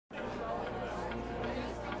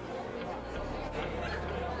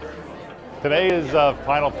Today is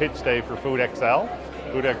final pitch day for Food Xcel.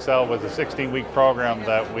 Food Xcel was a 16-week program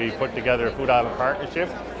that we put together, a Food Island partnership,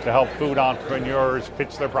 to help food entrepreneurs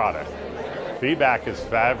pitch their product. Feedback is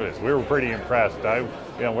fabulous. We were pretty impressed.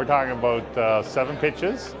 We're talking about 7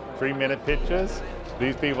 pitches, 3-minute pitches.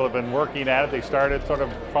 These people have been working at it. They started sort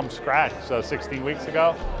of from scratch 16 weeks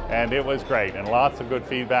ago, and it was great, and lots of good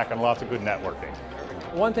feedback and lots of good networking.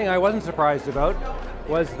 One thing I wasn't surprised about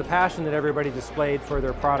was the passion that everybody displayed for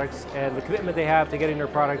their products and the commitment they have to getting their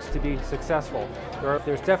products to be successful.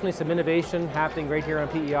 There's definitely some innovation happening right here on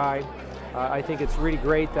PEI. I think it's really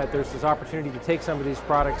great that there's this opportunity to take some of these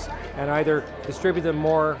products and either distribute them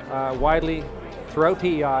more widely throughout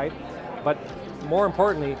PEI, but more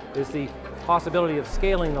importantly is the possibility of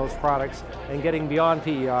scaling those products and getting beyond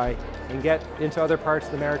PEI and get into other parts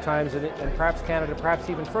of the Maritimes and perhaps Canada, perhaps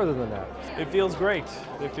even further than that. It feels great.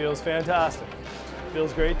 It feels fantastic. It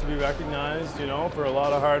feels great to be recognized, for a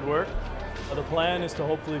lot of hard work. The plan is to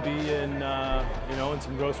hopefully be in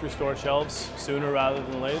some grocery store shelves sooner rather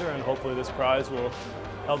than later, and hopefully this prize will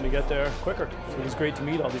help me get there quicker. So it was great to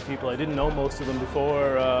meet all these people. I didn't know most of them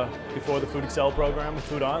before the Food Xcel program with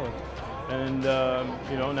Food Island. And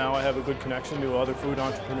now I have a good connection to other food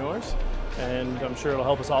entrepreneurs, and I'm sure it'll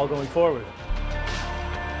help us all going forward.